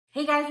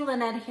Hey guys,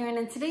 Lynette here, and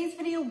in today's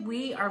video,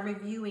 we are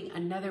reviewing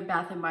another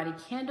Bath & Body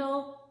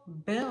candle.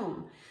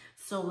 Boom.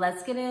 So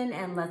let's get in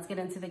and let's get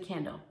into the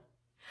candle. All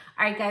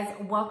right, guys,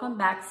 welcome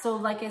back. So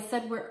like I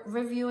said, we're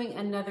reviewing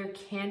another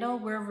candle.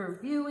 We're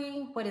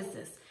reviewing, what is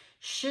this?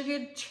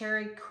 Sugared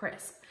Cherry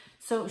Crisp.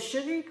 So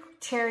Sugared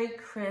Cherry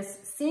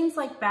Crisp seems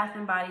like Bath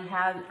 & Body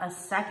had a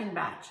second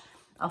batch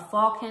of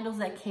fall candles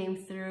that came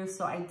through.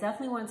 So I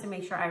definitely wanted to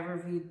make sure I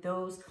reviewed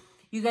those.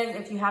 You guys,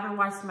 if you haven't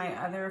watched my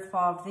other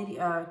fall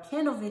video,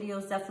 candle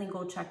videos, definitely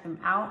go check them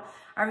out.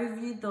 I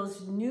reviewed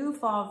those new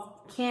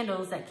fall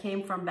candles that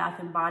came from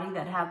Bath & Body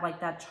that had like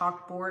that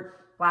chalkboard,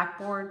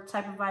 blackboard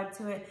type of vibe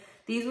to it.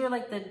 These were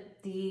like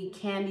the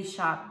candy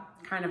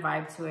shop kind of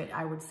vibe to it,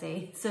 I would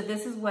say. So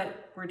this is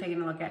what we're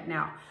taking a look at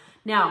now.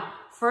 Now,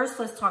 first,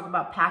 let's talk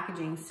about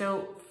packaging.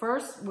 So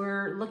first,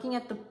 we're looking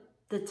at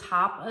the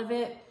top of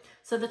it.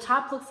 So the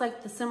top looks like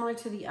similar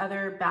to the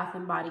other Bath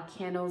 & Body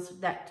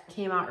candles that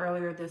came out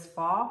earlier this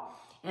fall.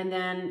 And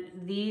then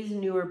these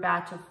newer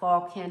batch of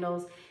fall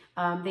candles,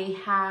 they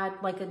had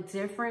like a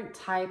different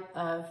type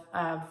of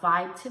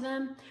vibe to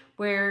them,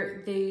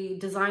 where the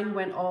design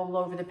went all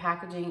over the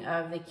packaging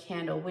of the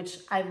candle, which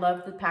I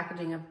love the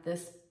packaging of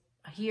this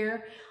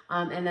here.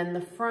 And then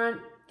the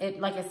front,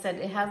 like I said,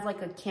 it has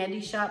like a candy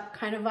shop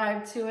kind of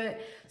vibe to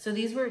it. So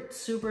these were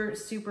super,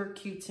 super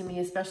cute to me,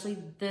 especially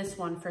this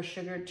one for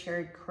Sugared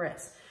Cherry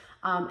Crisp.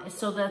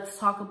 So let's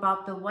talk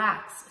about the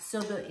wax.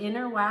 So the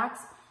inner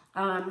wax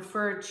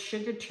for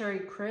Sugared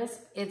Cherry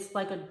Crisp, it's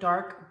like a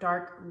dark,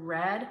 dark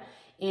red.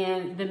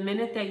 And the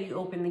minute that you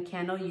open the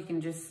candle, you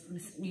can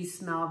you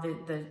smell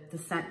the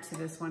scent to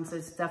this one. So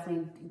it's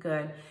definitely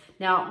good.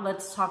 Now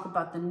let's talk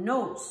about the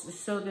notes.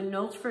 So the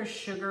notes for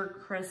Sugar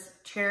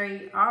Crisp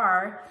Cherry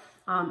are,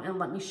 and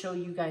let me show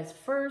you guys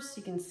first,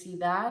 you can see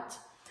that.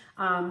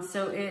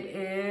 So it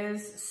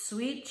is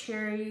sweet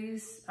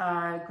cherries,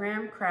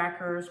 graham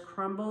crackers,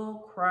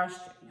 crumble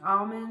crushed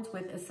almonds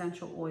with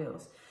essential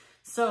oils.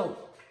 So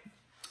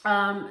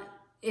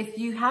if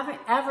you haven't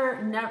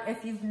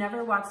if you've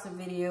never watched a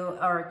video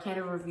or a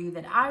candle review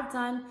that I've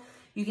done,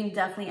 you can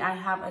definitely, I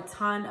have a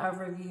ton of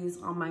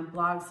reviews on my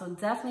blog, so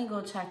definitely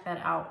go check that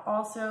out.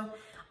 Also,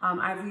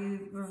 I've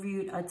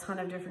reviewed a ton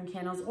of different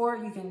candles, or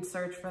you can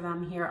search for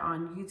them here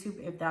on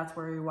YouTube if that's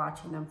where you're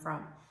watching them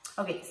from.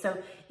 Okay, so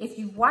if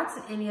you've watched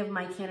any of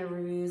my candle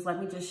reviews, let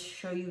me just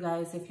show you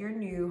guys, if you're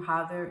new,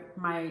 how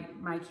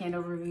my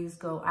candle reviews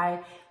go.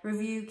 I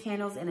review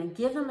candles and I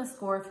give them a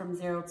score from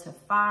 0 to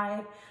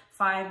 5.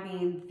 5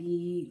 being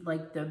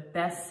the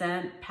best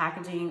scent,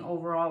 packaging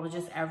overall,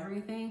 just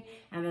everything.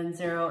 And then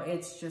 0,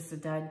 it's just a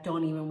dead,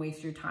 don't even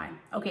waste your time.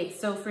 Okay,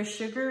 so for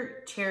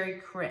Sugar Cherry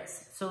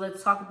Crisp, so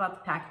let's talk about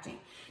the packaging.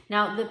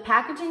 Now the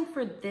packaging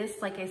for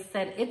this, like I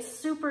said, it's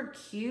super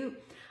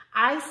cute.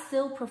 I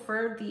still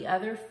prefer the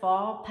other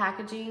fall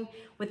packaging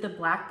with the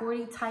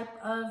blackboardy type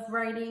of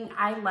writing.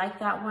 I like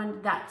that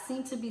one. That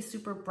seemed to be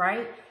super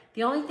bright.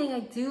 The only thing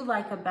I do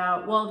like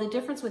about, well, the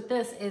difference with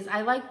this is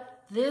I like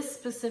this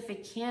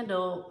specific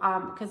candle,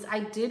 because I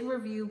did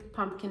review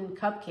Pumpkin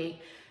Cupcake.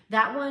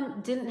 That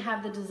one didn't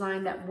have the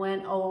design that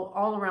went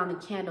all around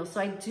the candle.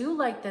 So I do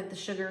like that the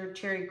Sugar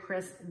Cherry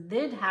Crisp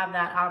did have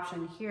that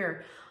option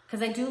here,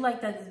 because I do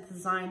like that the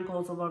design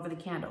goes all over the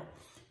candle.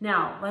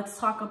 Now, let's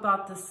talk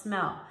about the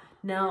smell.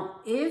 Now,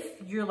 if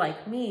you're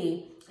like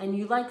me and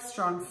you like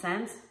strong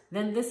scents,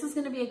 then this is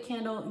gonna be a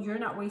candle you're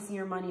not wasting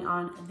your money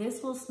on.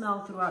 This will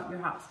smell throughout your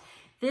house.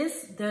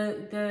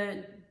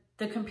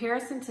 The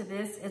comparison to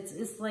this,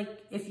 it's like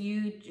if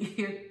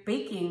you're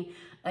baking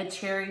a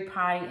cherry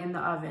pie in the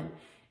oven.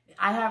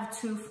 I have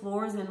 2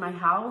 floors in my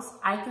house.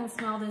 I can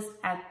smell this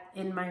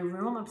in my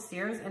room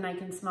upstairs, and I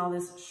can smell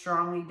this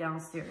strongly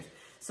downstairs.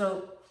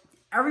 So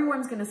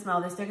everyone's gonna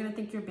smell this. They're gonna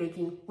think you're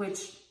baking,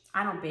 which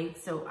I don't bake,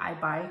 so I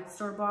buy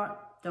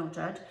store-bought, don't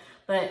judge.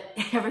 But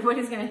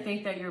everybody's gonna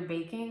think that you're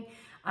baking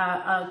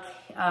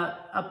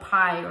a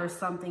pie or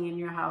something in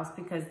your house,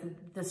 because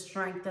the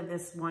strength of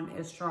this one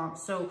is strong.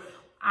 So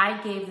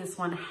I gave this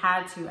one,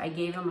 I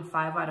gave them a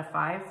 5 out of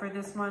 5 for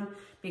this one,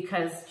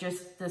 because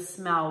just the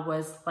smell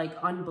was like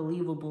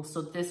unbelievable.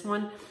 So this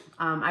one,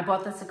 I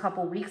bought this a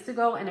couple weeks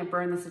ago and I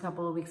burned this a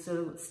couple of weeks.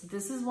 So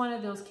this is one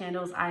of those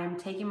candles I am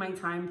taking my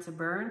time to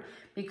burn,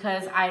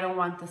 because I don't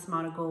want the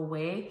smell to go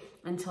away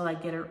until I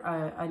get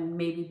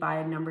maybe buy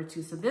a number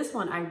 2. So this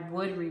one, I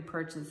would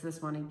repurchase this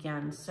one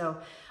again. So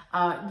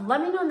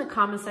let me know in the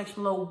comment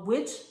section below,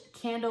 which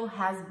candle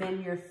has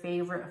been your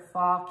favorite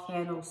fall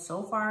candle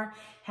so far.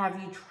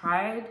 Have you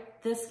tried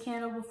this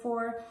candle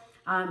before?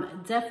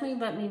 Definitely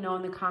let me know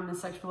in the comment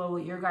section below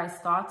what your guys'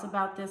 thoughts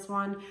about this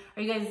one.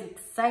 Are you guys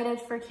excited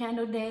for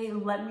Candle Day?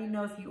 Let me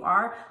know if you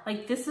are.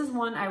 Like, this is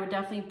one I would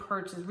definitely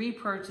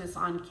repurchase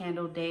on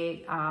Candle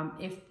Day,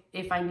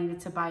 if I needed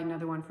to buy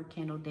another one for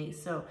Candle Day.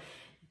 So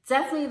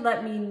definitely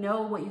let me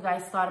know what you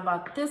guys thought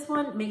about this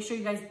one. Make sure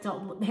you guys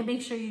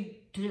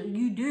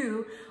you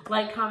do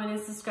like, comment,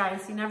 and subscribe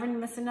so you never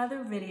miss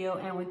another video.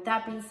 And with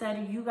that being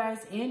said, you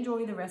guys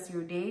enjoy the rest of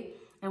your day,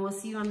 and we'll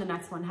see you on the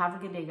next one. Have a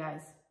good day,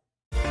 guys.